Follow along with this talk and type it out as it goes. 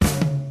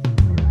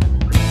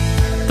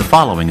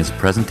following is a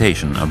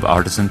presentation of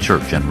Artisan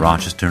Church in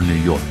Rochester, New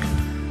York.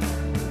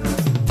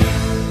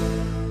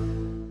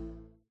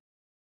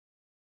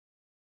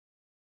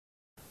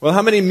 Well,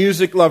 how many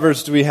music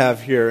lovers do we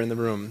have here in the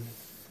room?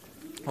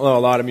 Well, a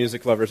lot of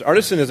music lovers.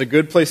 Artisan is a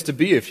good place to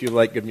be if you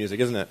like good music,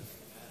 isn't it?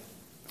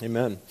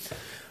 Amen.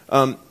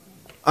 I'm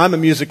a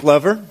music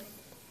lover,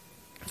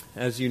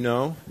 as you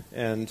know,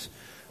 and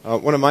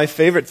one of my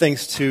favorite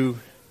things to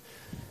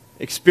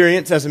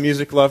experience as a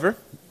music lover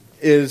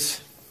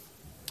is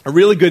a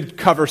really good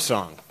cover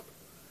song.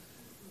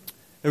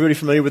 Everybody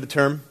familiar with the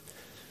term?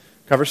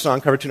 Cover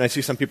song, cover tune. I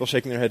see some people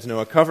shaking their heads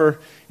no. A cover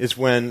is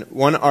when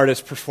one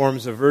artist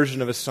performs a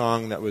version of a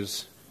song that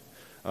was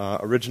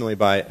originally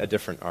by a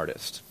different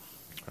artist.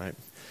 Right?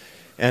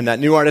 And that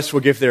new artist will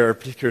give their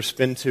particular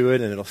spin to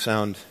it, and it'll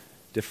sound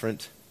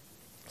different.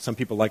 Some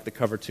people like the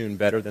cover tune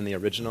better than the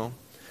original.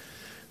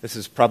 This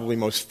is probably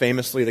most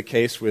famously the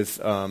case with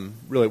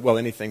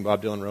anything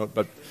Bob Dylan wrote,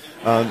 but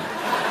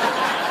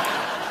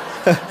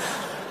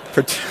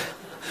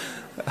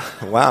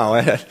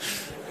wow.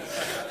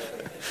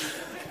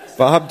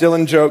 Bob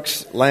Dylan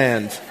jokes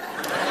land.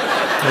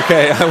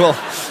 Okay, I will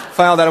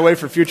file that away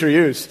for future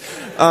use.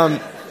 But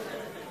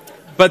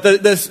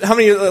how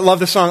many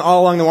love the song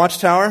All Along the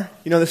Watchtower?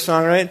 You know this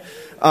song, right?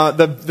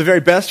 The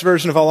very best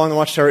version of All Along the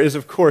Watchtower is,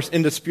 of course,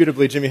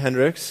 indisputably Jimi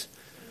Hendrix.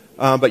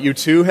 But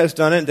U2 has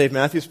done it. Dave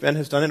Matthews Band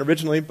has done it.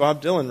 Originally,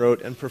 Bob Dylan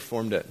wrote and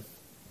performed it.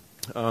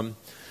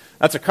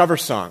 That's a cover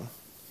song.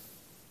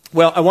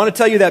 Well, I want to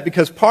tell you that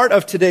because part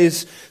of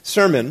today's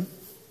sermon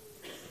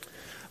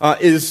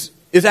is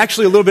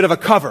actually a little bit of a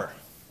cover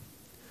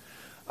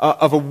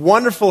of a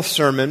wonderful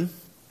sermon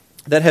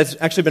that has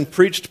actually been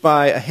preached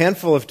by a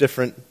handful of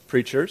different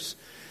preachers.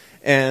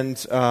 And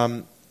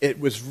it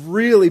was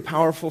really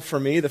powerful for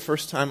me the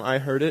first time I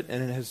heard it,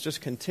 and it has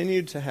just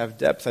continued to have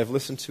depth. I've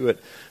listened to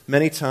it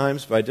many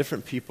times by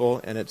different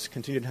people, and it's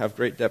continued to have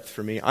great depth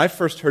for me. I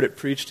first heard it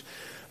preached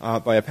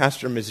by a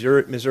pastor in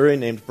Missouri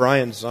named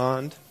Brian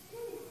Zond.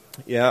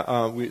 Yeah,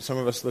 some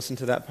of us listened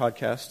to that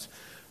podcast.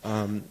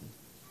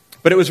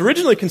 But it was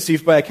originally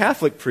conceived by a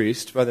Catholic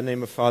priest by the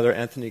name of Father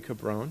Anthony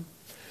Cabron.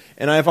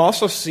 And I've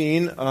also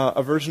seen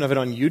a version of it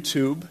on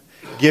YouTube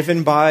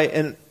given by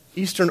an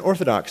Eastern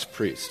Orthodox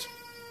priest.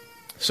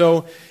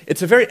 So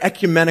it's a very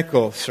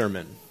ecumenical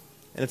sermon,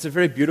 and it's a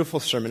very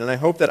beautiful sermon, and I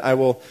hope that I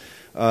will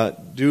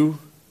do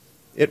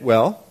it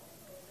well,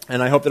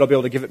 and I hope that I'll be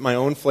able to give it my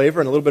own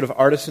flavor and a little bit of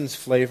artisan's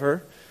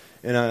flavor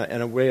in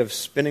a way of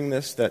spinning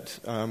this that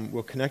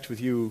will connect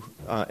with you,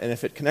 and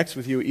if it connects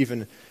with you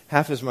even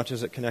half as much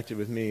as it connected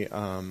with me,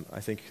 I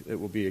think it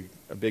will be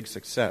a big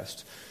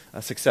success.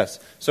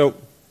 So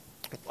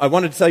I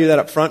wanted to tell you that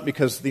up front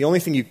because the only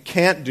thing you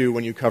can't do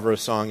when you cover a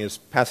song is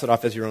pass it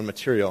off as your own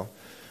material,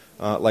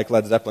 like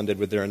Led Zeppelin did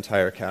with their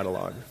entire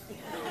catalog.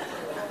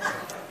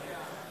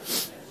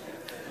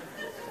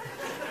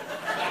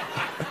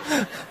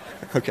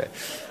 Okay.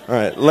 All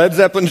right. Led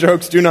Zeppelin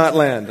jokes do not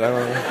land. I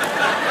don't know.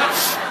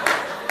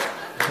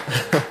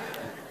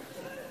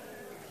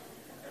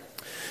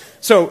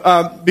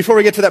 So, before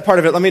we get to that part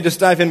of it, let me just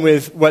dive in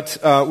with what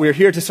we're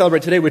here to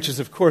celebrate today, which is,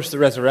 of course, the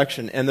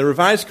resurrection. And the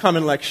Revised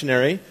Common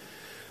Lectionary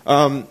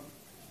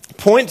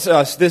points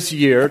us this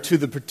year to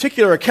the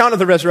particular account of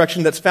the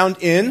resurrection that's found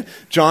in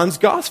John's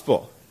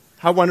Gospel.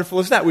 How wonderful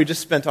is that? We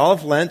just spent all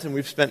of Lent, and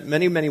we've spent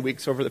many, many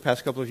weeks over the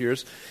past couple of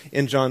years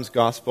in John's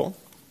Gospel.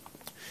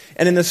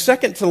 And in the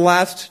second to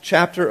last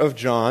chapter of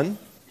John,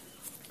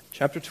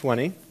 chapter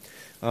 20,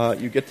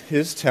 you get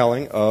his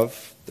telling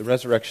of the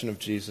resurrection of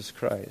Jesus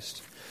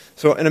Christ.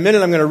 So in a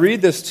minute, I'm going to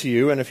read this to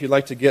you, and if you'd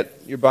like to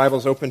get your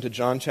Bibles open to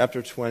John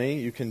chapter 20,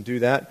 you can do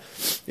that.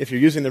 If you're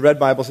using the red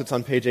Bibles, it's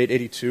on page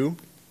 882.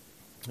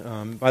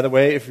 By the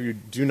way, if you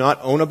do not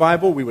own a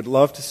Bible, we would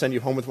love to send you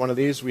home with one of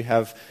these. We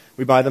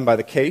buy them by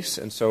the case,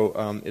 and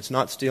so it's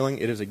not stealing,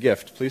 it is a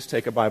gift. Please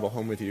take a Bible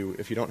home with you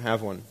if you don't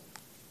have one.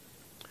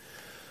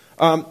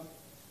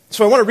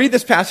 So I want to read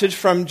this passage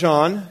from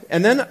John,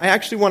 and then I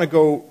actually want to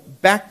go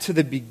back to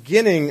the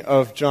beginning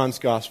of John's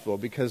Gospel,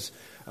 because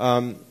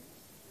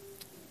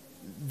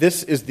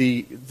this is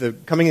the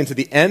coming into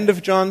the end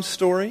of John's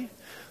story,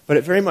 but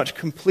it very much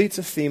completes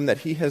a theme that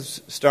he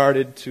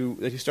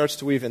starts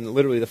to weave in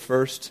literally the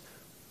first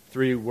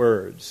 3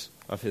 words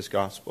of his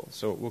gospel.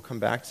 So we'll come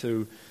back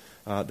to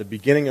the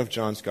beginning of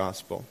John's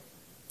gospel.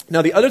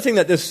 Now, the other thing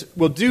that this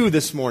will do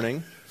this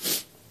morning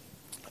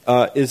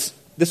is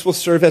this will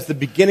serve as the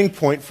beginning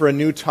point for a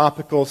new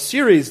topical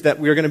series that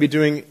we're going to be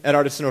doing at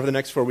Artisan over the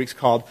next 4 weeks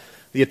called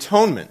The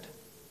Atonement.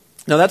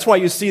 Now, that's why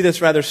you see this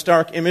rather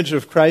stark image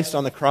of Christ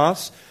on the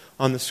cross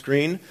on the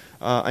screen.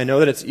 I know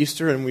that it's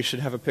Easter and we should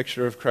have a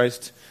picture of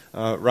Christ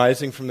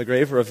rising from the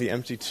grave or of the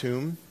empty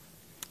tomb.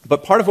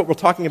 But part of what we're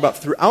talking about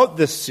throughout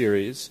this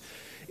series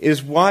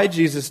is why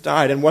Jesus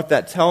died and what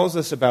that tells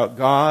us about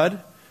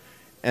God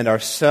and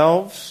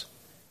ourselves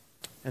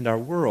and our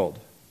world.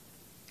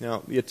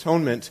 Now, the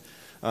atonement,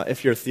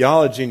 if you're a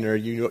theology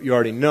nerd, you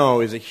already know,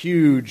 is a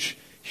huge,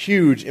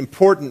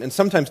 important, and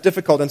sometimes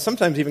difficult, and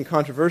sometimes even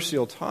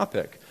controversial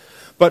topic.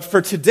 But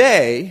for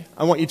today,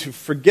 I want you to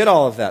forget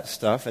all of that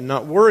stuff and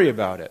not worry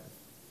about it.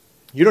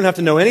 You don't have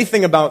to know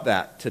anything about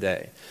that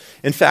today.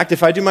 In fact,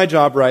 if I do my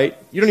job right,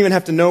 you don't even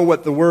have to know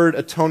what the word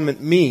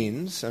atonement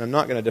means, and I'm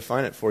not going to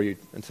define it for you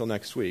until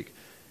next week,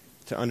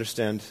 to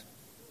understand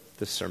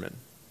this sermon.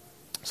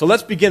 So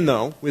let's begin,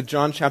 though, with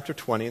John chapter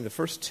 20, the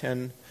first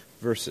 10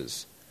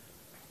 verses.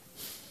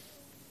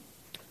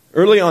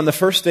 Early on the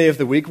first day of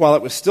the week, while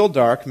it was still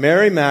dark,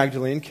 Mary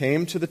Magdalene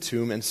came to the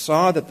tomb and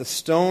saw that the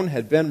stone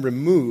had been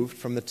removed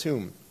from the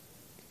tomb.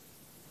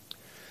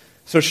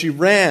 So she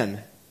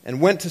ran and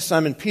went to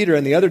Simon Peter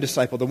and the other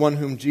disciple, the one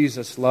whom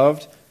Jesus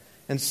loved,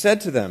 and said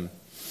to them,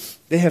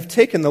 "They have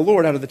taken the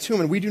Lord out of the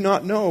tomb, and we do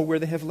not know where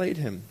they have laid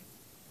him."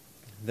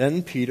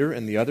 Then Peter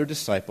and the other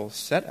disciple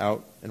set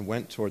out and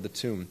went toward the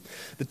tomb.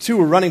 The two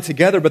were running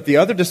together, but the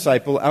other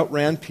disciple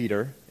outran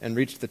Peter and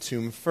reached the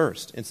tomb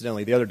first.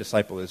 Incidentally, the other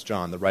disciple is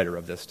John, the writer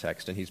of this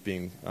text, and he's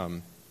being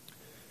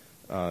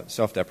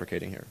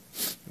self-deprecating here,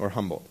 or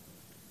humble.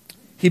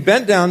 He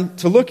bent down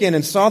to look in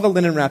and saw the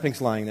linen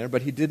wrappings lying there,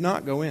 but he did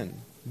not go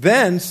in.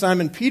 Then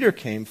Simon Peter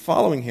came,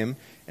 following him,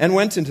 and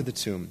went into the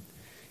tomb.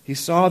 He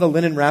saw the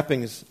linen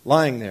wrappings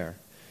lying there,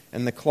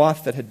 and the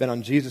cloth that had been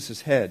on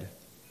Jesus' head,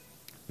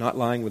 not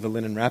lying with the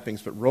linen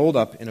wrappings, but rolled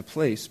up in a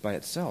place by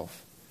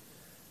itself.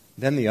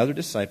 Then the other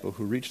disciple,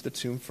 who reached the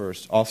tomb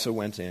first, also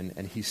went in,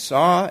 and he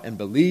saw and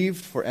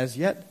believed, for as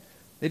yet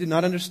they did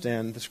not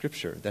understand the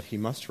scripture, that he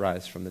must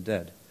rise from the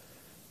dead.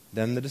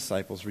 Then the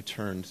disciples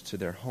returned to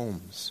their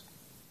homes.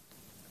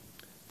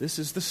 This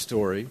is the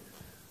story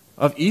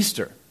of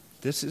Easter.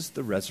 This is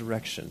the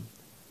resurrection.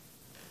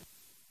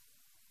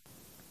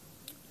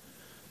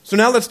 So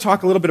now let's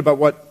talk a little bit about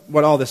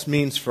what all this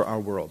means for our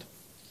world.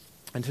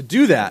 And to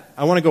do that,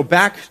 I want to go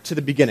back to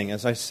the beginning,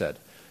 as I said.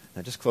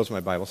 I just closed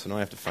my Bible, so now I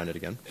have to find it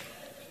again.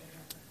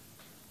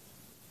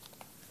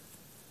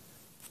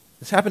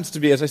 This happens to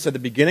be, as I said, the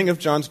beginning of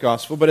John's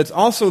Gospel, but it's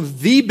also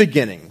the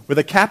beginning, with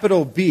a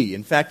capital B.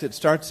 In fact, it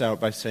starts out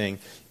by saying,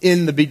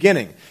 "in the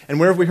beginning." And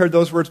where have we heard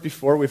those words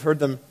before? We've heard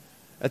them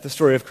at the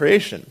story of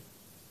creation.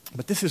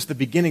 But this is the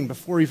beginning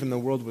before even the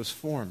world was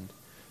formed.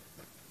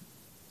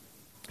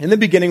 In the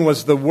beginning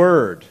was the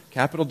Word,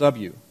 capital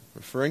W,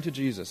 referring to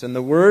Jesus. And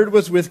the Word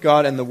was with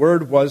God, and the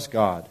Word was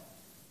God.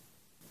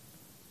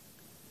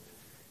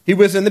 He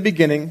was in the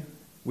beginning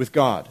with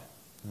God.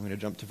 I'm going to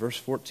jump to verse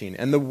 14.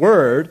 And the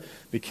Word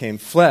became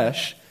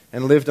flesh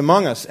and lived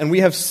among us. And we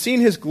have seen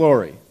His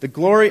glory, the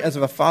glory as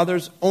of a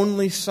Father's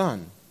only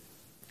Son,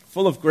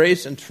 full of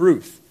grace and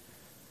truth.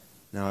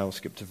 Now I will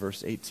skip to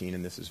verse 18,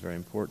 and this is very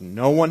important.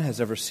 No one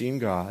has ever seen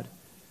God.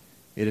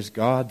 It is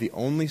God, the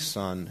only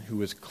Son,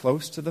 who is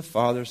close to the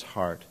Father's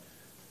heart,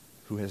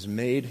 who has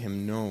made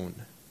Him known.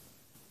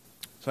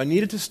 So I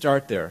needed to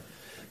start there,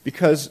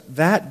 because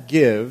that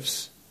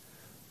gives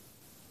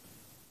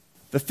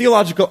the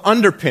theological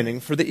underpinning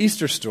for the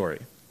Easter story.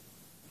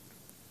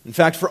 In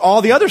fact, for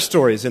all the other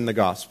stories in the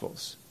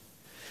Gospels.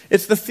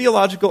 It's the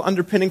theological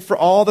underpinning for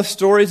all the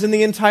stories in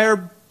the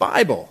entire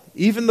Bible,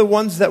 even the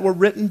ones that were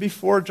written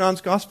before John's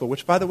Gospel,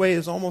 which, by the way,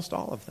 is almost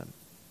all of them.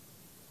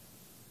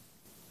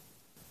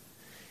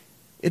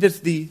 It is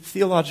the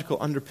theological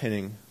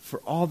underpinning for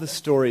all the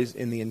stories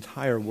in the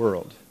entire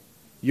world.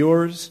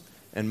 Yours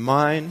and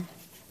mine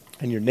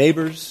and your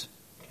neighbors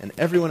and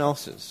everyone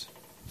else's.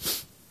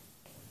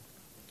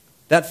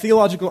 That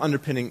theological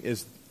underpinning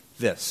is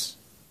this: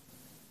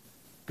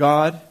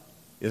 God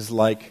is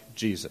like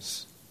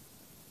Jesus.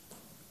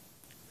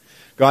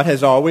 God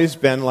has always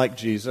been like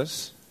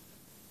Jesus.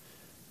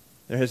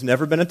 There has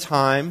never been a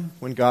time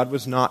when God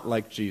was not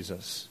like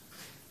Jesus.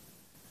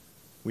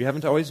 We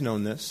haven't always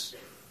known this.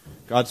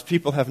 God's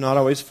people have not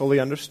always fully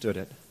understood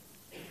it.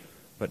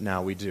 But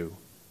now we do.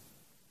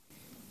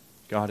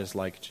 God is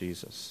like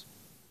Jesus.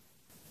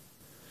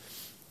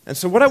 And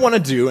so what I want to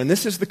do, and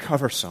this is the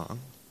cover song,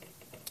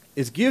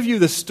 is give you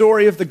the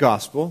story of the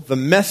gospel, the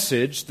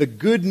message, the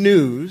good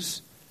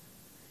news,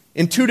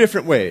 in two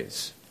different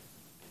ways.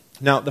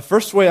 Now, the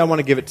first way I want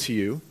to give it to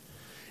you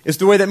is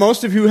the way that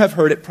most of you have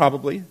heard it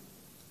probably,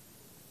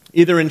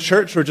 either in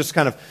church or just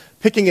kind of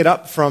picking it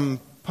up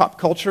from pop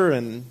culture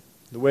and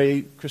the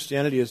way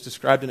Christianity is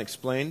described and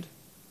explained.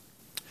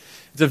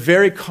 It's a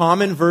very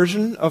common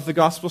version of the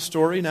gospel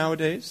story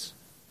nowadays.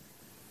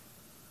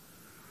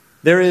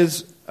 There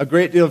is a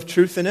great deal of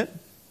truth in it,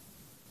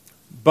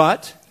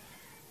 but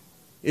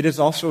it is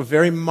also a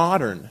very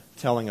modern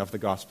telling of the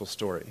gospel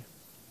story.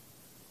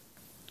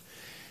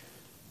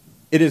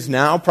 It is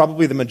now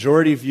probably the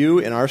majority view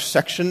in our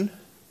section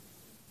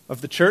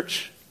of the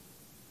church.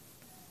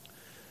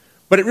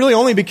 But it really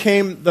only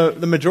became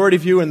the majority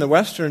view in the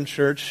Western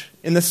church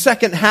in the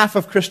second half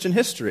of Christian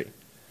history.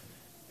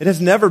 It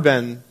has never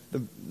been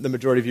the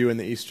majority view in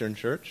the Eastern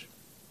church.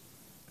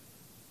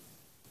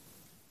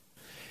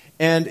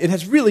 And it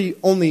has really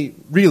only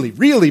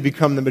really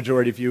become the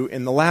majority view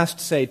in the last,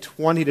 say,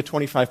 20 to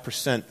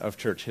 25% of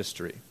church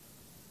history.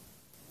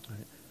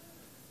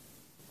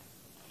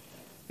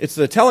 It's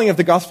the telling of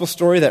the gospel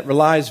story that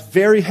relies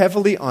very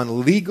heavily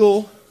on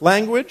legal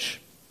language,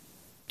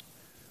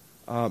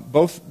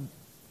 both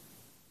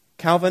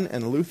Calvin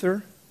and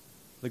Luther,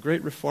 the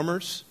great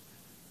reformers,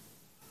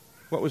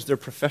 what was their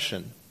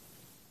profession?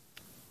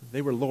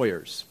 They were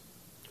lawyers,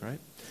 right?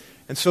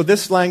 And so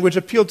this language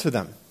appealed to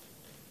them.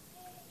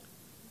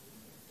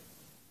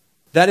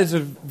 That is a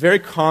very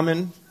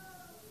common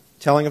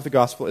telling of the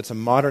gospel. It's a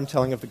modern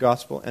telling of the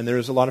gospel, and there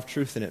is a lot of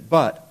truth in it.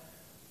 But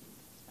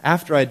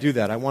after I do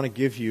that, I want to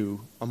give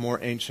you a more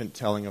ancient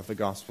telling of the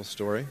gospel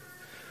story,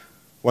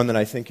 one that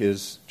I think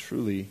is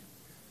truly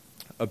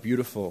a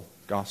beautiful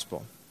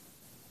gospel.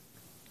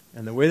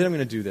 And the way that I'm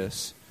going to do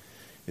this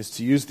is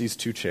to use these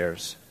two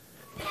chairs,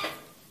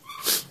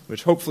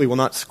 which hopefully will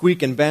not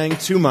squeak and bang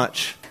too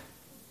much.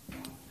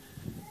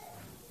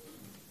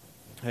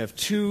 I have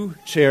two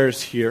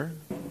chairs here.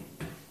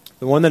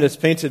 The one that is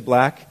painted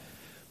black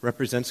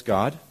represents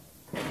God,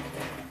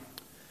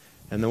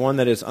 and the one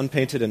that is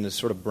unpainted and is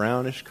sort of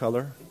brownish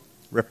color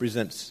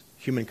represents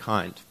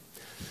humankind.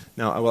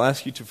 Now, I will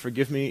ask you to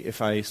forgive me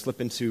if I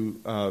slip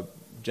into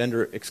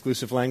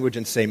gender-exclusive language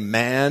and say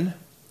man.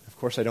 Of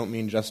course, I don't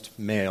mean just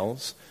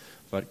males,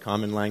 but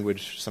common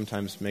language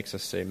sometimes makes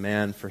us say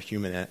man for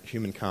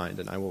humankind,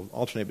 and I will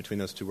alternate between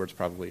those two words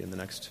probably in the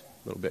next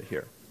little bit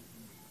here.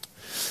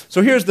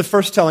 So here's the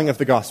first telling of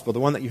the gospel, the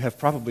one that you have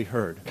probably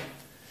heard.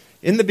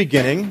 In the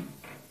beginning,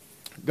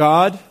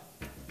 God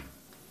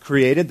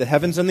created the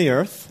heavens and the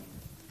earth,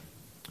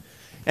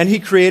 and He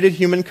created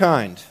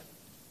humankind.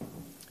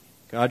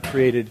 God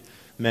created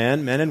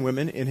men and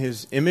women in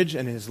His image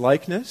and His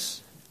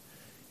likeness.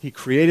 He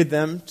created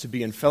them to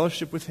be in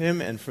fellowship with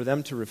Him and for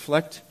them to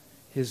reflect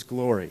His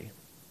glory.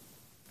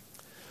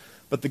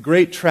 But the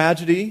great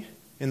tragedy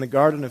in the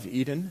Garden of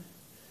Eden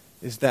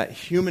is that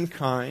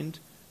humankind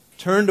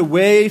turned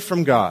away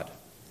from God.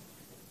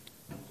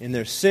 In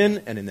their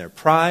sin and in their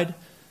pride,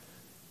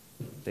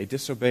 they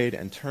disobeyed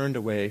and turned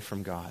away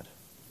from God.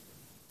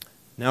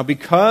 Now,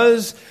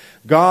 because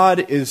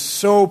God is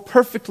so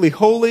perfectly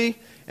holy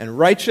and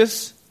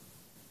righteous,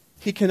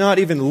 He cannot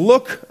even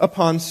look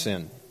upon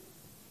sin.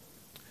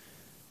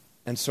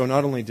 And so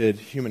not only did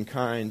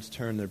humankind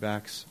turn their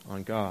backs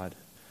on God,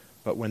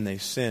 but when they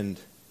sinned,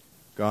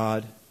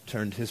 God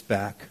turned His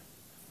back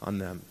on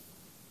them.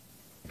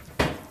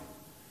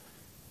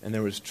 And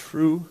there was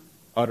true,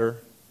 utter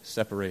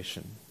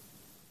separation.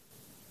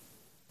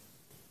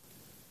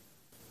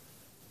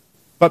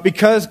 But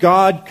because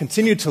God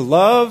continued to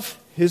love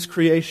His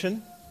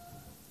creation,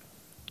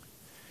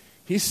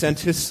 He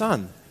sent His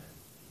Son.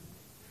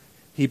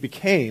 He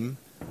became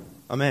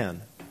a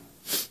man,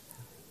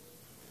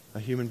 a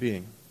human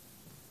being.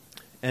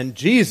 And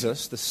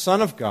Jesus, the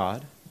Son of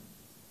God,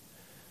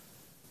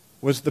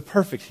 was the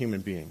perfect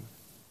human being.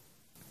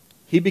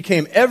 He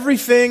became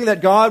everything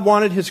that God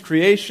wanted His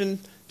creation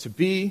to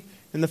be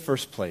in the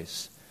first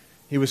place.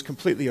 He was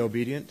completely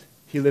obedient.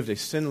 He lived a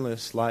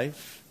sinless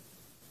life.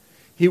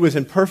 He was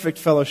in perfect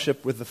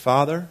fellowship with the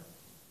Father,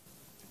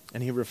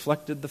 and He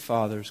reflected the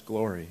Father's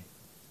glory.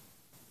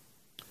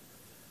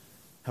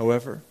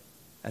 However,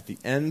 at the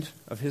end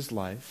of His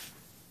life,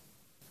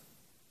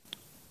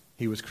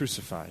 He was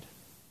crucified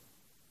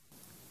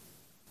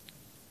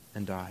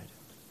and died.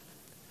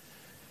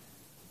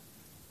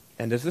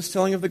 And as this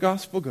telling of the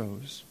gospel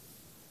goes,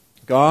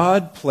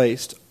 God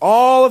placed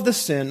all of the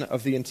sin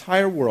of the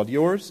entire world,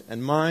 yours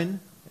and mine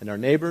and our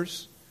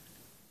neighbors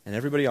and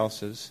everybody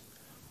else's,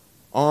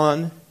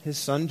 on His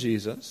Son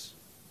Jesus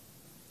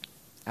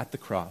at the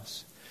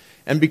cross.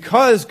 And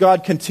because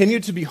God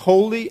continued to be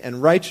holy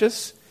and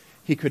righteous,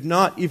 He could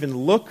not even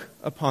look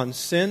upon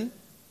sin.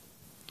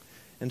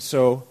 And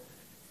so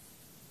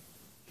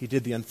He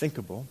did the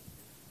unthinkable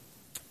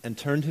and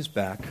turned His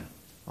back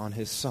on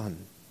His Son.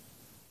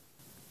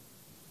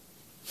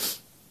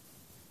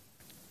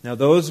 Now,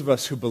 those of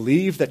us who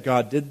believe that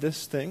God did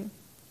this thing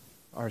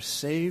are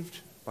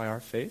saved by our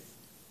faith.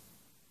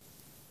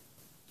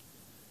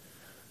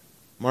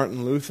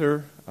 Martin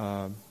Luther,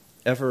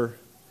 ever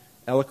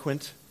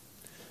eloquent,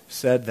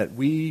 said that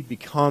we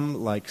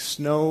become like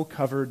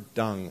snow-covered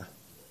dung.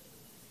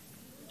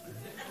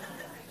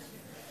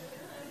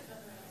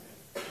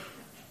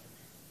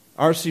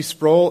 R.C.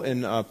 Sproul,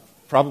 in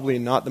probably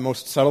not the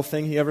most subtle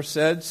thing he ever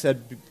said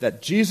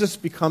that Jesus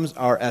becomes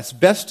our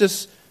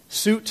asbestos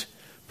suit,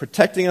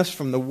 protecting us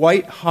from the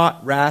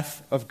white-hot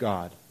wrath of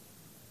God.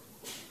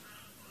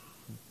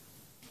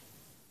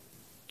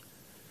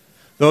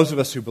 Those of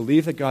us who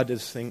believe that God did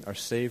this thing are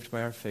saved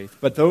by our faith.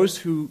 But those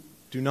who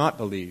do not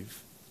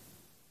believe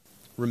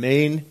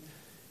remain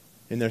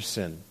in their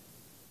sin.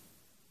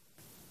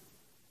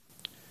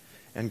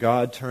 And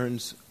God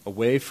turns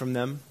away from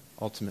them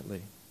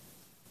ultimately.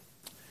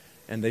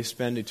 And they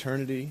spend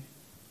eternity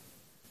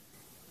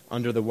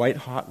under the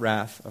white-hot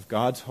wrath of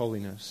God's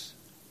holiness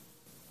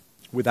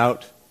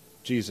without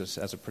Jesus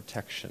as a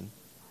protection.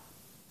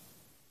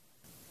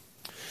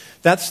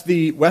 That's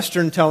the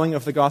Western telling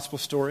of the gospel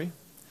story.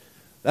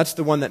 That's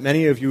the one that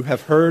many of you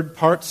have heard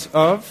parts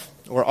of,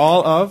 or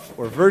all of,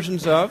 or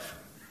versions of.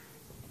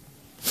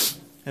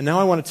 And now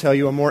I want to tell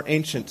you a more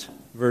ancient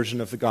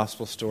version of the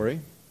gospel story.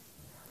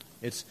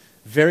 It's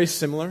very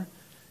similar,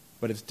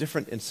 but it's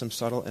different in some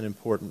subtle and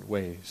important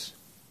ways.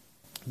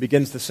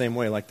 begins the same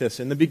way, like this.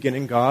 In the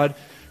beginning, God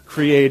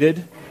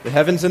created the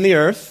heavens and the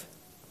earth,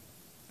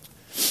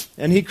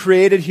 and he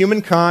created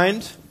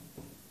humankind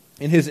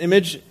in his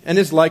image and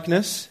his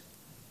likeness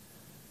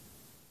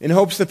in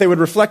hopes that they would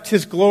reflect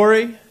his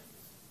glory,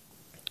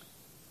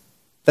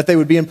 that they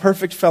would be in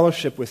perfect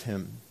fellowship with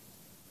him.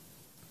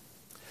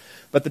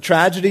 But the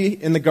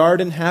tragedy in the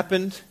garden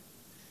happened,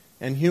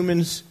 and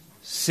humans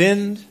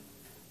sinned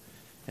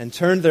and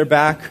turned their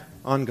back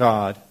on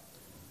God,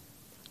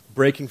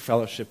 breaking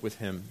fellowship with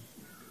him.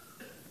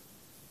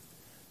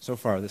 So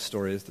far, this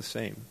story is the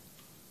same.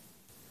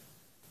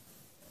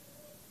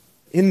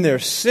 In their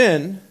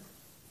sin,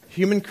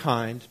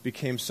 humankind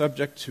became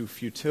subject to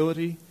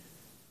futility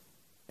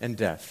and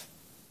death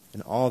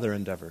in all their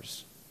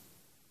endeavors.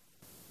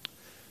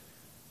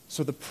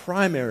 So the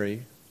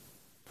primary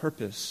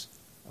purpose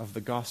of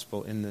the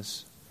gospel in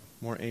this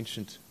more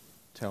ancient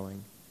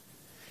telling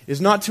is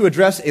not to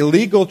address a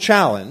legal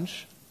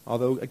challenge,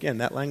 although, again,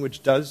 that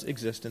language does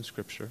exist in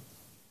Scripture.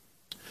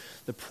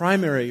 The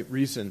primary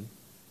reason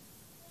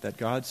that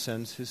God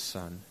sends his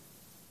Son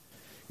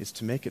is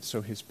to make it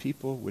so his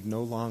people would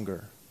no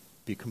longer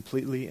be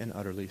completely and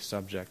utterly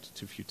subject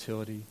to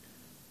futility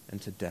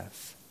and to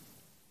death.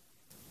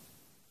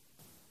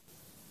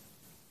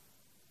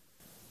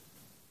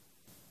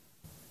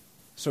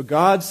 So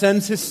God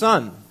sends his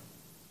Son,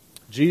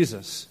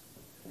 Jesus.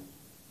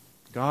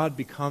 God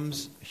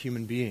becomes a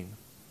human being,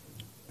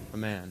 a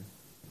man.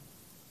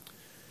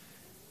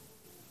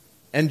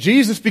 And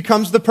Jesus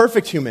becomes the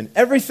perfect human.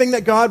 Everything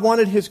that God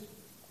wanted his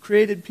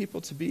created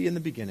people to be in the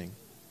beginning.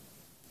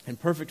 In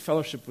perfect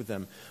fellowship with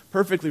them.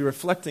 Perfectly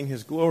reflecting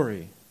his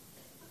glory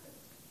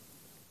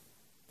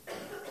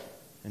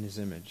and his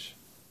image.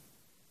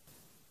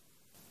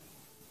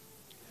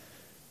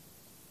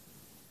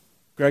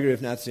 Gregory of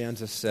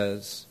Nazianzus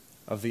says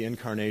of the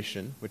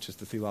incarnation, which is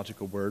the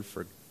theological word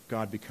for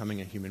God becoming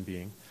a human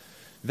being,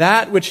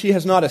 that which he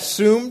has not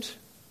assumed,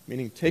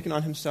 meaning taken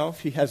on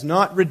himself, he has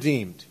not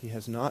redeemed, he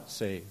has not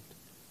saved.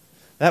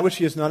 That which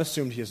he has not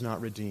assumed, he has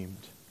not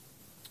redeemed.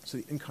 So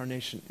the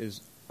incarnation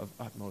is of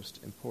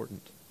utmost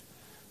importance.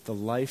 The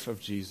life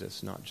of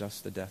Jesus, not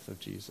just the death of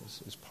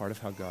Jesus, is part of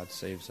how God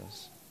saves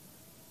us.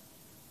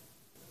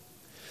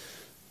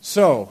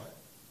 So,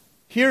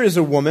 here is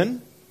a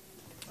woman,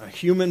 a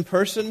human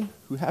person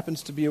who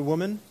happens to be a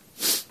woman,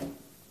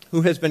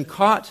 who has been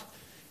caught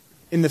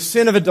in the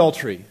sin of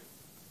adultery.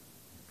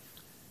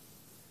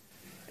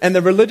 And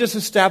the religious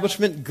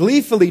establishment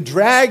gleefully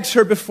drags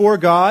her before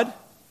God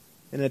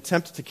in an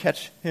attempt to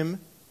catch him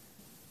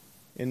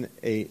in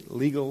a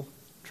legal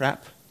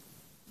trap.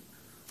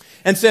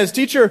 And says,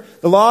 "Teacher,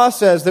 the law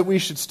says that we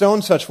should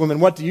stone such women.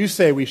 What do you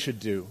say we should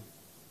do?"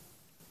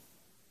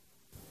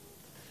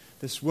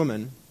 This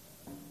woman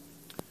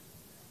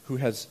who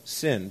has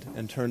sinned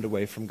and turned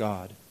away from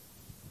God.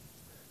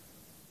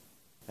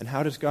 And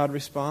how does God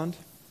respond?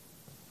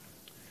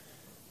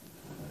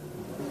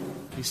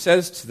 He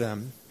says to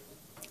them,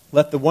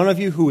 "Let the one of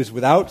you who is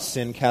without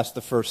sin cast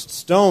the first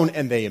stone,"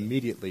 and they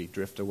immediately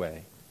drift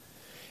away.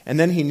 And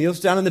then he kneels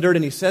down in the dirt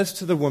and he says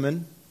to the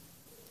woman,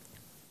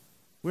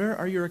 "Where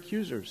are your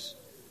accusers?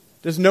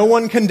 Does no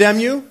one condemn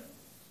you?"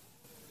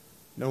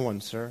 "No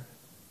one, sir."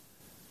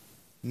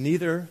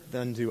 "Neither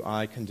then do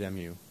I condemn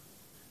you.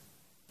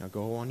 Now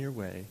go on your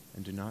way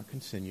and do not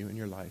continue in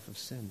your life of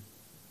sin."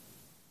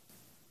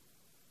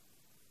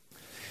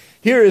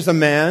 Here is a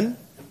man,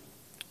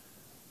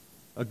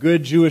 a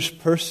good Jewish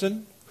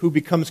person, who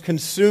becomes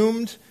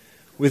consumed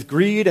with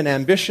greed and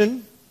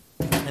ambition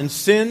and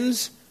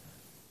sins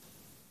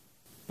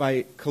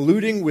by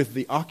colluding with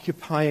the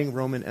occupying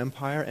Roman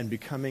Empire and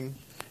becoming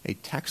a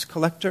tax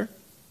collector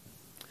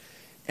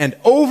and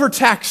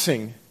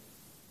overtaxing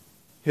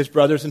his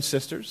brothers and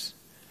sisters,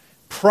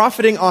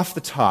 profiting off the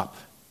top.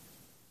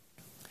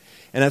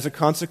 And as a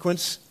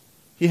consequence,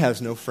 he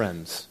has no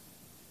friends.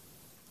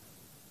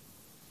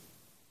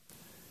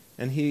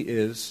 And he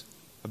is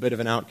a bit of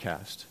an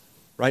outcast,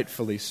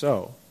 rightfully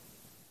so,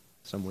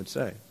 some would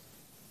say.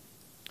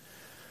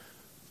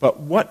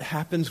 But what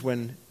happens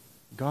when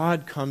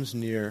God comes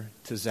near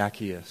to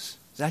Zacchaeus?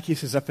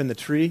 Zacchaeus is up in the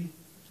tree,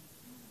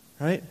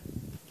 right?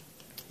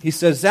 He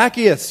says,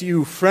 "Zacchaeus,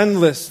 you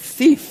friendless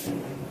thief,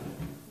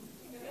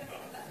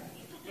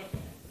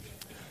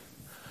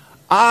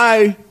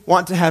 I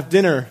want to have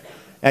dinner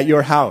at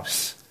your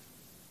house.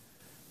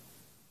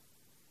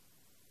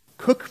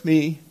 Cook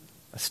me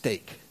a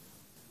steak."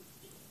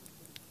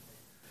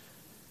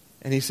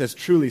 And he says,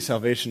 "Truly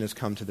salvation has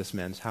come to this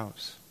man's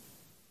house."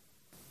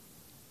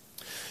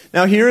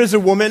 Now here is a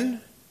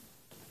woman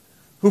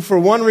who for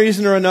one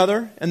reason or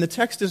another, and the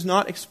text is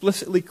not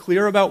explicitly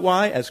clear about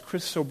why, as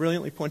Chris so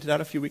brilliantly pointed out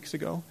a few weeks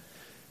ago,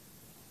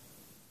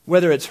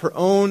 whether it's her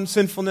own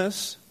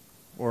sinfulness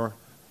or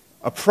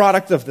a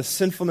product of the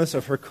sinfulness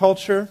of her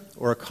culture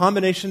or a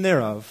combination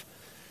thereof,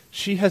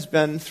 she has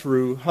been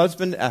through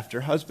husband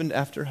after husband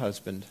after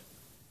husband.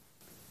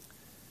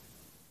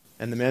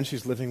 And the man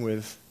she's living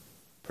with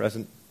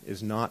present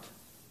is not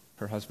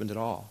her husband at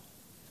all.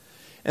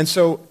 And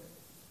so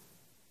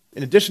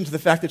In addition to the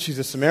fact that she's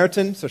a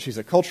Samaritan, so she's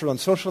a cultural and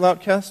social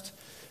outcast,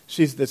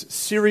 she's this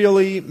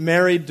serially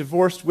married,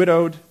 divorced,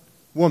 widowed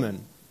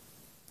woman.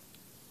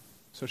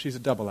 So she's a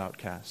double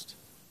outcast.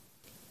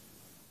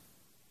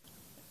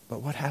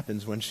 But what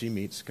happens when she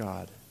meets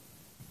God?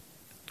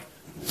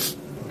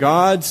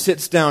 God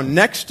sits down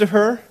next to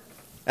her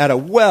at a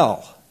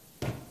well.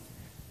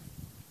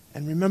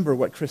 And remember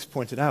what Chris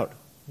pointed out.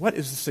 What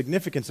is the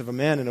significance of a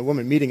man and a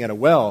woman meeting at a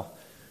well?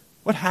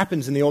 What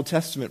happens in the Old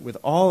Testament with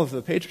all of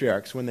the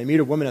patriarchs when they meet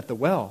a woman at the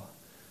well?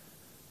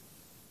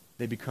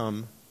 They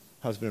become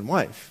husband and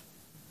wife.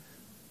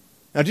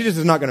 Now, Jesus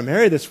is not going to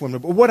marry this woman,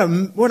 but what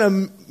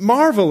a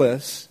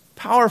marvelous,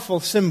 powerful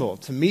symbol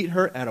to meet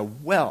her at a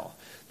well.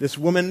 This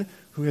woman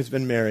who has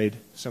been married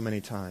so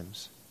many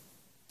times.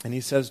 And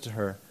he says to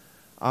her,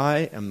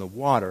 I am the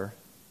water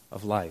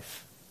of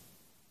life.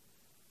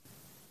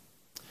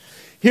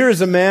 Here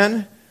is a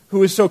man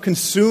who is so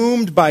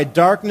consumed by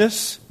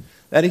darkness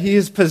that he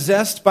is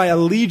possessed by a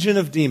legion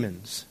of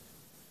demons.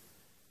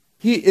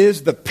 He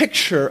is the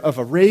picture of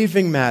a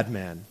raving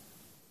madman.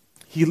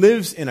 He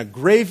lives in a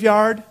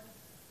graveyard,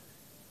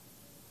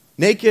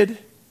 naked,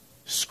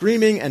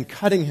 screaming and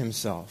cutting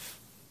himself.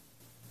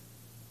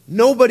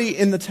 Nobody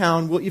in the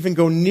town will even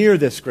go near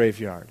this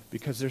graveyard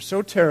because they're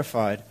so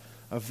terrified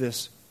of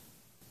this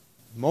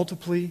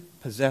multiply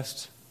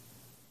possessed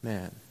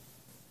man.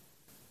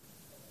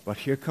 But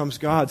here comes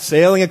God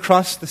sailing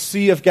across the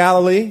Sea of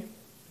Galilee,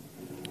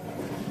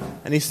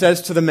 and he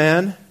says to the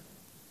man,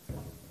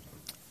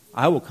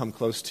 I will come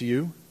close to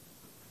you.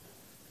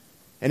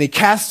 And he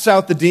casts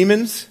out the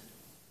demons,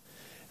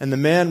 and the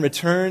man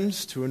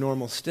returns to a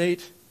normal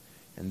state,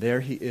 and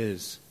there he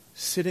is,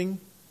 sitting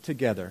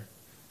together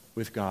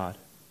with God.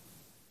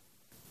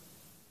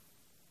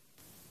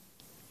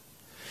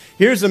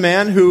 Here's a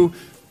man who,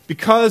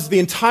 because the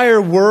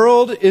entire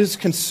world is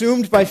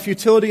consumed by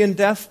futility and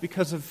death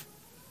because of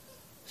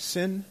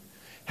sin,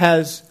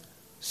 has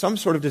some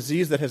sort of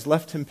disease that has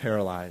left him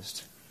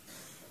paralyzed.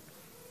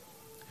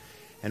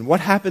 And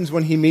what happens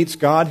when he meets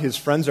God? His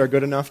friends are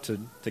good enough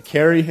to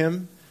carry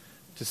him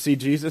to see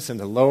Jesus and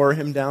to lower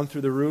him down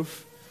through the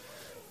roof.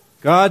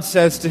 God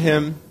says to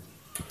him,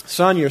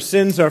 son, your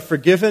sins are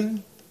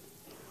forgiven.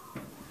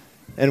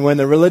 And when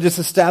the religious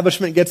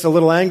establishment gets a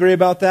little angry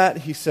about that,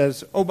 he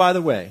says, oh, by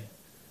the way,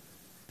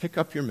 pick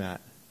up your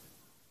mat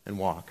and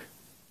walk.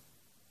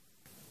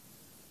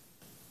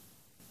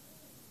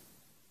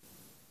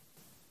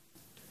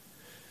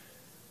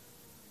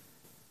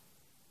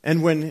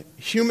 And when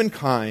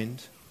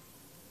humankind,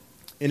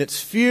 in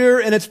its fear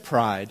and its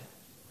pride,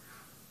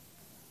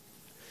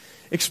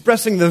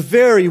 expressing the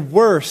very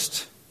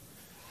worst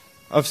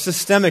of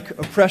systemic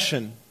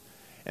oppression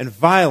and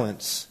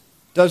violence,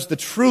 does the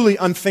truly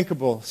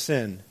unthinkable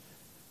sin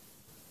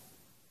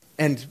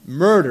and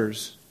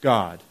murders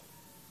God,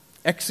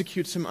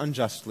 executes him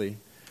unjustly,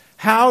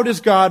 how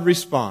does God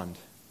respond?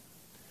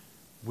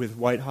 With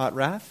white-hot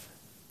wrath?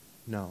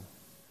 No.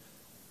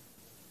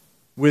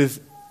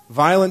 With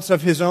violence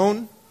of his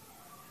own?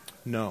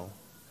 No.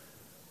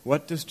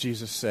 What does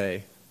Jesus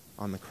say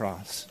on the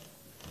cross?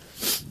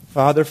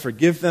 Father,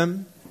 forgive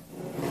them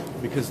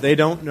because they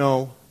don't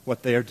know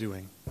what they are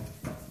doing.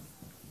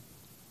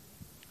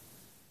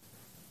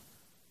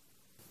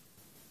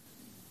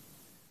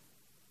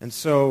 And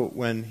so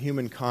when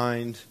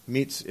humankind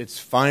meets its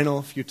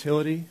final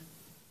futility,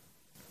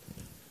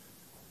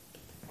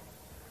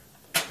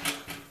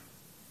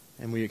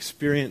 and we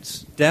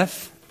experience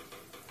death,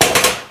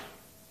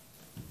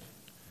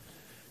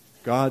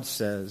 God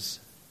says,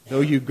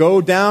 though you go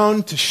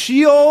down to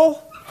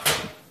Sheol,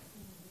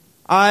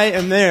 I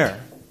am there.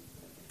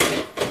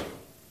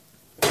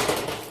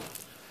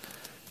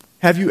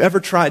 Have you ever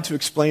tried to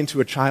explain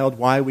to a child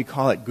why we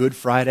call it Good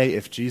Friday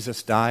if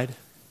Jesus died?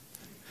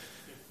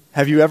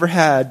 Have you ever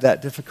had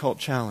that difficult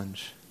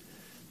challenge?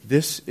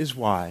 This is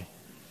why.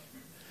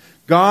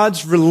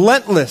 God's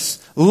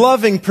relentless,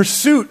 loving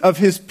pursuit of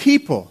his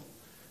people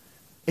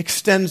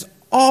extends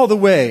all the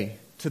way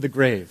to the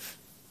grave.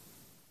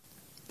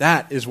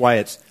 That is why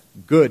it's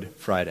Good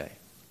Friday.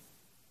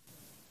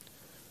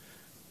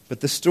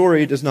 But the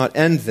story does not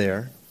end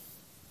there.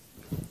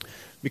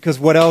 Because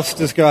what else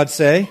does God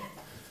say?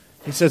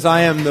 He says,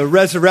 I am the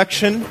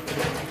resurrection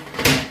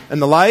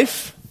and the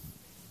life.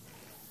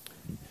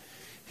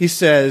 He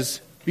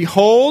says,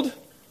 behold,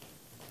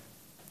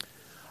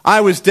 I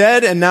was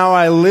dead and now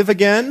I live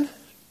again,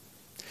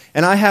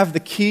 and I have the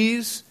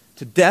keys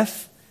to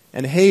death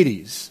and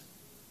Hades.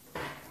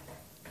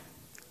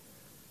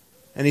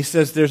 And he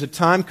says there's a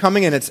time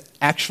coming, and it's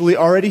actually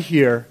already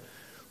here,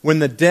 when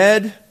the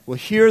dead will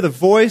hear the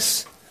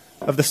voice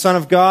of the Son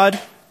of God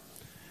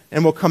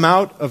and will come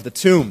out of the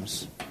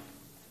tombs.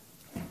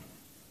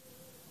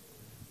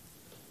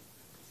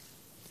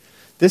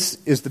 This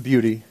is the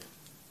beauty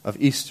of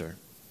Easter.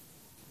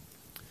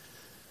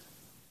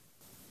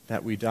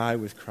 That we die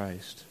with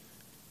Christ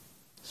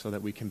so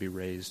that we can be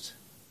raised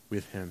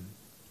with him.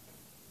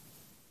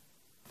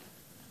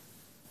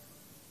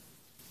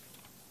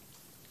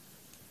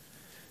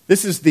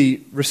 This is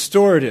the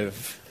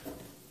restorative,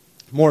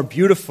 more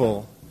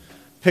beautiful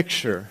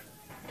picture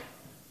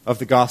of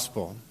the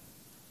gospel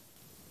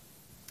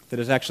that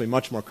is actually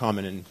much more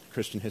common in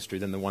Christian history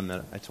than the one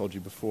that I told you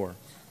before.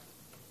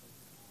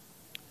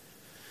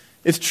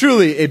 It's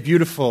truly a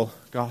beautiful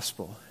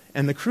gospel.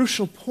 And the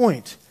crucial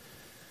point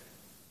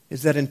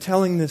is that in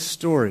telling this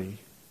story,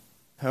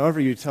 however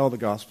you tell the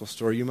gospel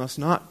story, you must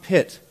not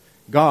pit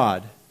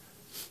God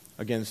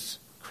against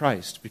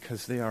Christ,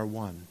 because they are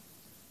one.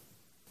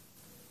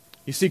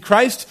 You see,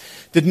 Christ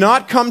did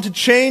not come to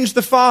change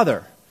the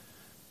Father.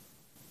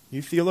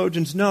 You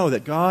theologians know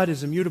that God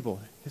is immutable.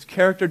 His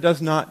character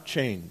does not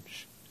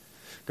change.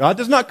 God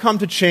does not come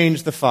to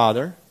change the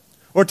Father,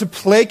 or to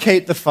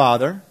placate the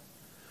Father,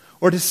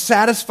 or to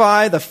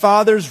satisfy the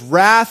Father's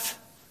wrath,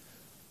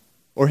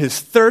 or his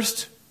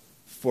thirst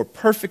for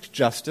perfect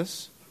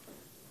justice.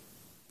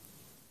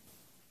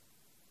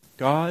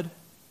 God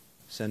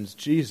sends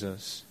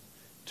Jesus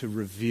to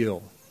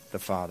reveal the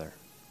Father.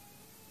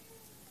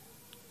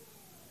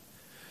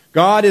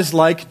 God is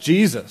like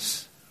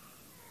Jesus.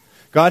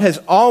 God has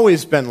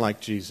always been like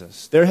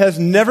Jesus. There has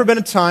never been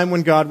a time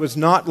when God was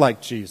not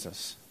like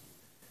Jesus.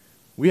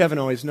 We haven't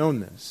always known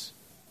this.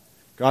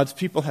 God's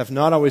people have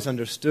not always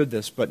understood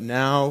this, but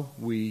now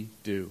we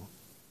do.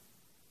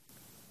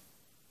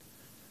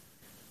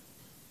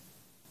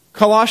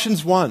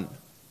 Colossians 1,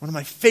 one of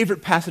my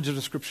favorite passages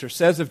of Scripture,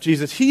 says of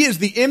Jesus, He is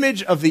the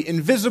image of the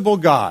invisible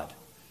God.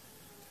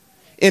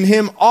 In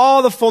Him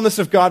all the fullness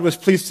of God was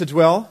pleased to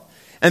dwell,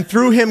 and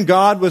through Him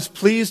God was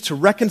pleased to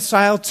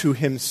reconcile to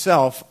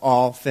Himself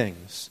all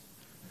things,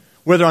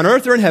 whether on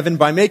earth or in heaven,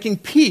 by making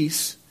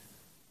peace,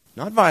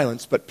 not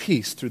violence, but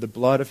peace through the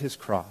blood of His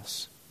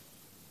cross.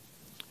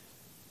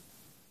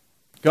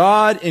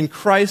 God in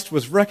Christ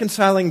was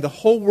reconciling the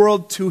whole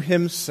world to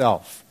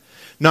Himself,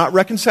 not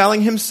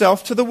reconciling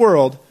Himself to the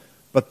world,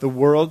 but the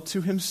world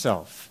to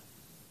Himself.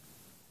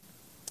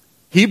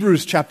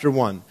 Hebrews chapter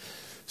 1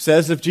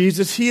 says of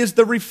Jesus, He is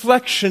the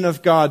reflection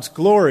of God's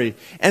glory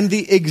and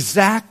the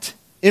exact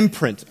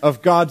imprint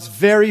of God's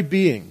very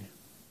being.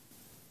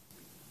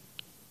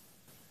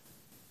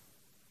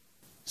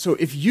 So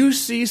if you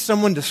see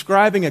someone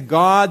describing a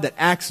God that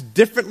acts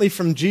differently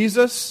from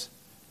Jesus,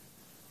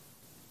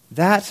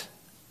 that,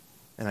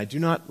 and I do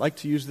not like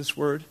to use this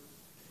word,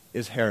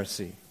 is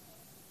heresy.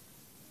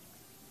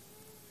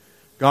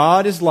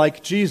 God is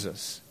like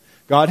Jesus.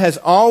 God has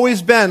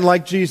always been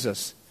like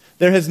Jesus.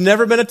 There has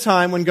never been a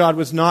time when God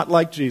was not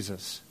like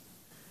Jesus.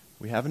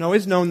 We haven't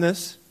always known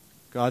this.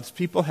 God's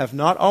people have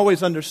not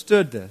always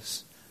understood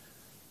this.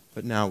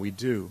 But now we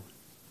do.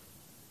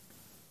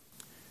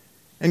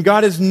 And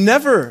God is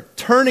never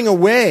turning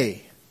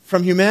away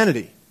from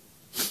humanity.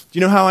 Do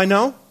you know how I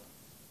know?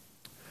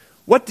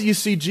 What do you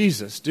see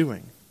Jesus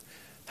doing?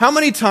 How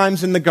many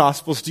times in the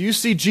Gospels do you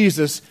see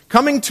Jesus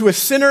coming to a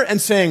sinner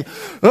and saying,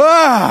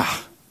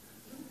 "Ah,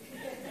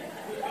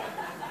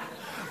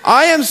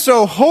 I am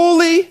so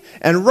holy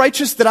and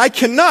righteous that I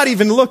cannot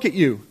even look at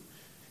you,"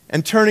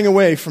 and turning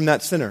away from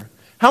that sinner?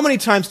 How many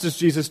times does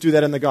Jesus do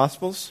that in the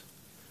Gospels?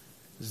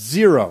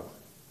 0.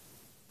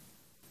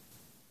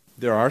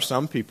 There are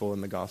some people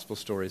in the Gospel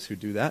stories who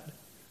do that.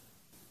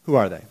 Who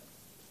are they?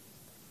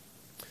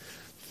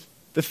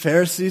 The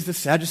Pharisees, the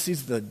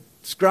Sadducees, the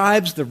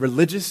scribes, the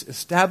religious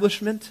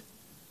establishment.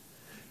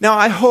 Now,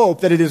 I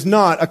hope that it is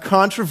not a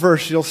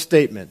controversial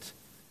statement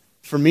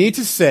for me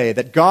to say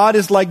that God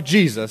is like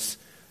Jesus,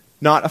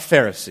 not a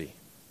Pharisee.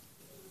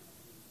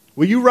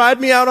 Will you ride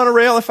me out on a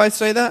rail if I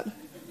say that?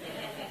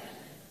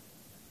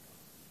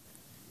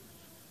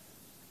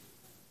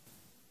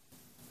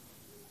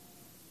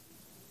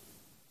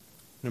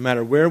 No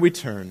matter where we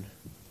turn,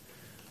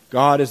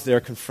 God is there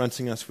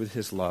confronting us with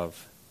His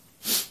love.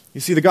 You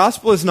see, the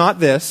gospel is not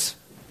this.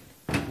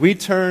 We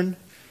turn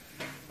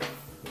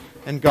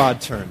and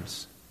God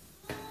turns.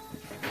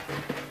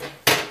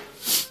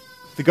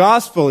 The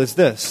gospel is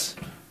this.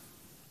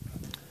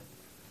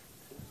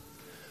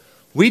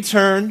 We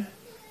turn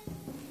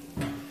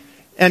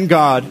and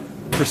God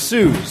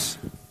pursues.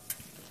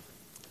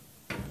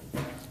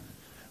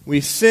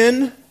 We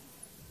sin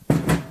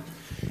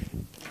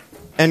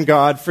and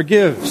God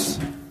forgives.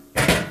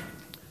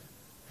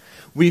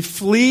 We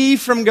flee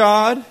from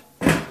God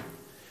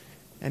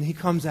and He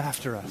comes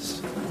after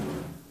us.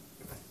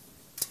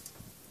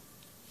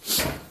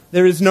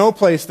 There is no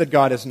place that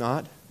God is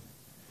not.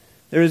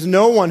 There is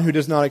no one who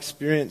does not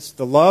experience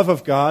the love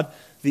of God,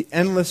 the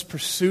endless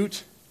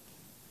pursuit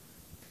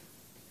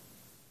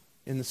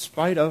in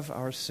spite of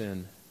our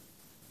sin.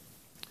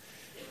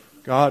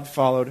 God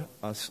followed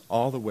us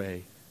all the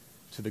way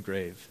to the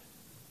grave.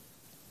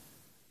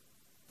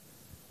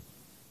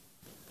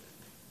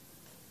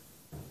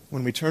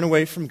 When we turn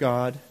away from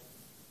God,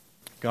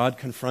 God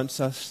confronts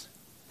us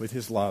with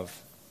His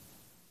love.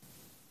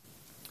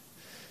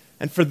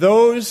 And for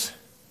those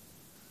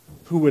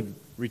who would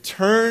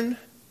return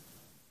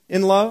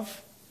in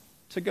love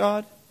to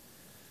God,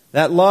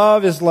 that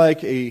love is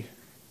like a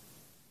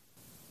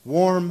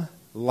warm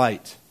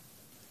light.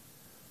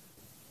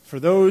 For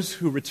those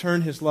who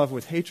return His love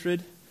with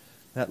hatred,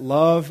 that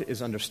love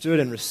is understood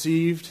and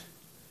received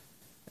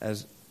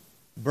as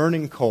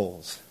burning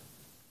coals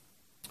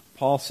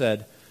Paul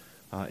said,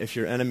 if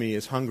your enemy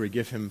is hungry,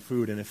 give him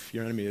food, and if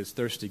your enemy is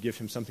thirsty, give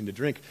him something to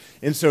drink.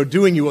 In so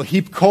doing, you will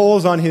heap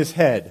coals on his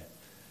head.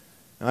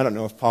 Now, I don't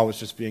know if Paul was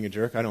just being a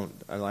jerk.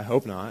 I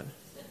hope not.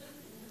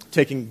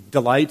 Taking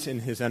delight in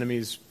his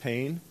enemy's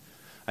pain.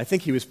 I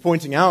think he was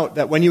pointing out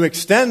that when you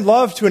extend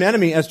love to an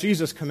enemy, as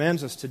Jesus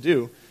commands us to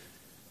do,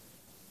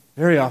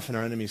 very often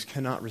our enemies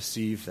cannot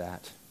receive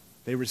that.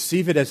 They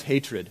receive it as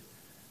hatred.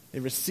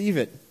 They receive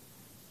it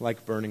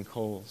like burning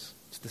coals.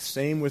 It's the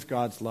same with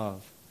God's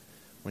love.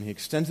 When he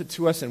extends it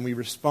to us and we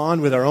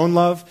respond with our own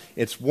love,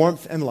 it's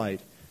warmth and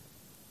light.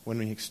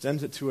 When he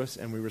extends it to us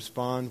and we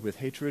respond with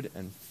hatred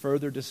and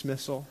further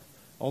dismissal,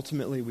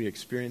 ultimately we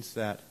experience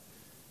that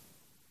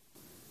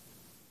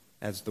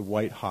as the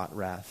white-hot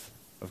wrath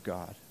of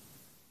God.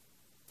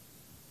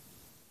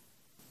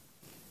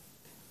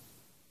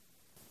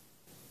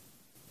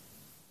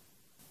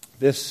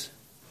 This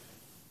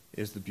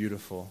is the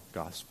beautiful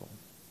gospel.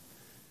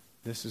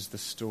 This is the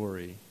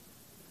story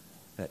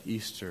that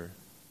Easter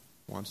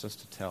wants us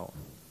to tell.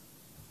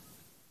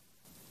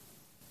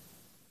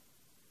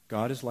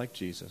 God is like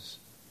Jesus.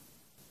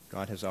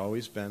 God has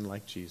always been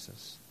like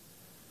Jesus.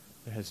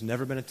 There has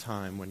never been a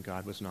time when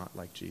God was not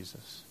like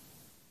Jesus.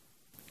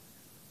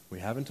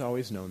 We haven't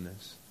always known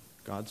this.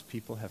 God's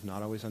people have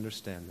not always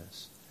understood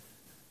this.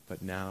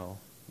 But now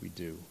we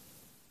do.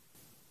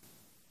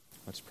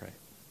 Let's pray.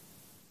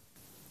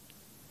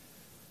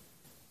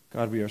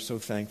 God, we are so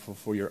thankful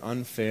for your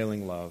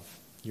unfailing love,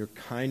 your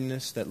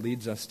kindness that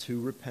leads us to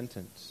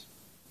repentance.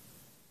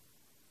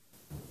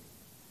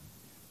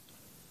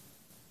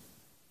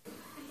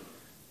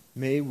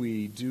 May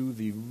we do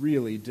the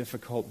really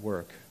difficult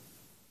work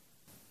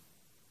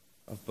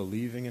of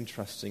believing and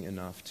trusting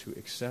enough to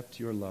accept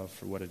your love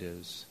for what it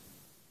is,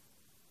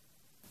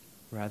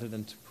 rather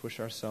than to push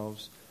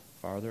ourselves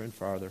farther and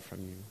farther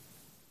from you.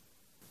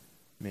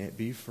 May it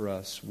be for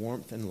us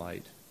warmth and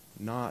light,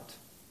 not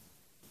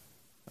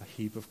a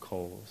heap of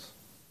coals.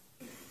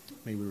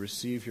 May we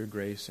receive your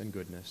grace and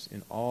goodness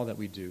in all that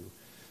we do,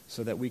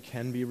 so that we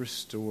can be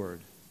restored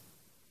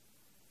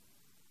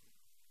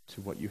to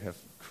what you have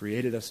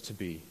created us to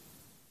be.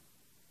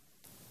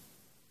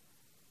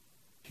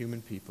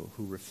 Human people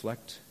who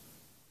reflect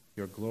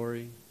your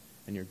glory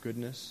and your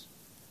goodness,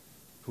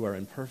 who are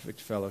in perfect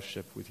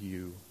fellowship with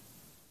you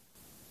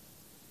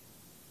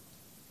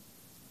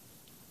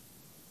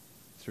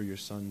through your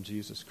Son,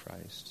 Jesus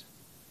Christ,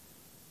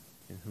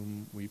 in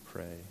whom we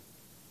pray,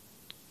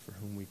 for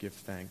whom we give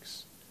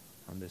thanks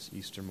on this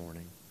Easter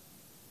morning.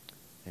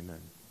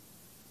 Amen.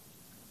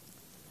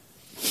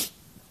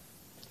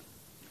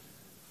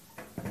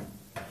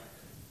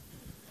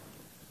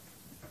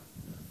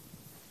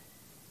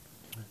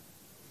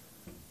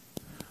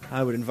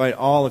 I would invite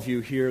all of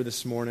you here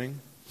this morning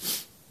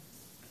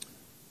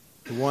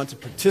who want to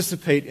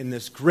participate in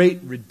this great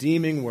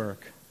redeeming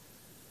work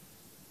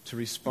to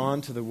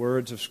respond to the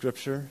words of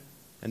Scripture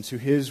and to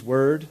His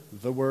Word,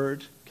 the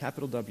Word,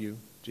 capital W,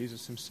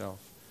 Jesus Himself,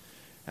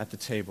 at the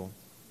table.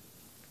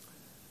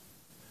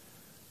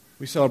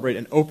 We celebrate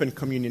an open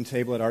communion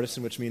table at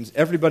Artisan, which means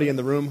everybody in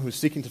the room who's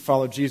seeking to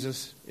follow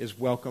Jesus is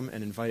welcome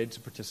and invited to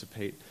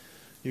participate.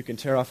 You can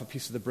tear off a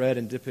piece of the bread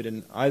and dip it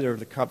in either of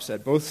the cups.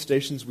 At both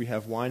stations we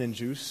have wine and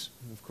juice.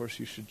 And of course,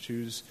 you should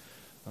choose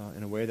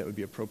in a way that would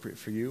be appropriate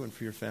for you and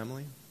for your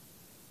family.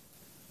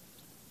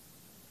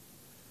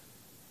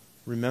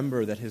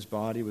 Remember that His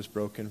body was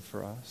broken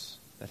for us,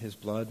 that His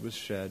blood was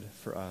shed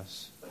for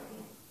us.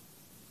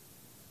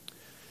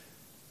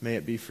 May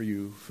it be for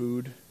you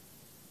food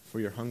for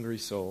your hungry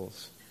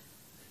souls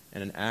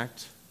and an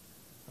act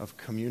of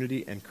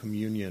community and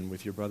communion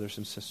with your brothers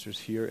and sisters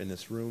here in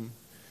this room,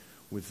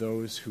 with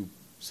those who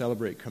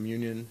celebrate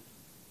communion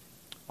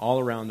all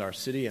around our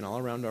city and all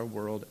around our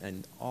world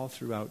and all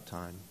throughout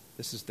time.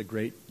 This is the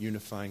great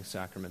unifying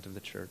sacrament of the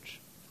church.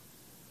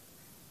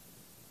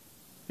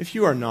 If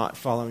you are not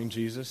following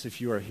Jesus, if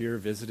you are here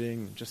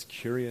visiting, just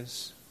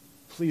curious,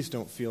 please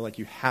don't feel like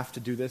you have to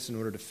do this in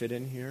order to fit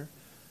in here.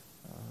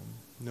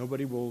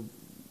 Nobody will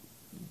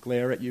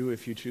glare at you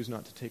if you choose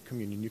not to take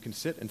communion. You can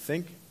sit and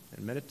think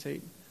and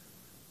meditate,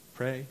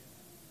 pray,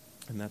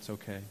 and that's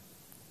okay.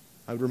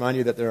 I would remind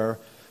you that there are a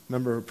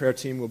member of our prayer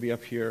team will be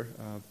up here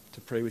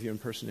to pray with you in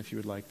person if you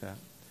would like that.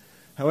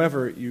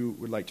 However, you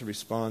would like to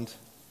respond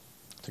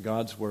to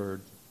God's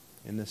word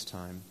in this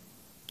time,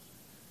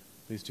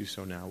 please do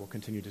so now. We'll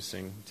continue to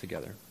sing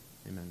together.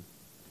 Amen.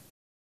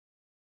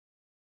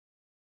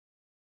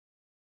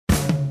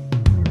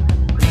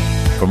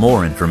 For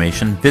more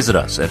information, visit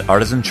us at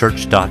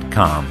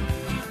artisanchurch.com.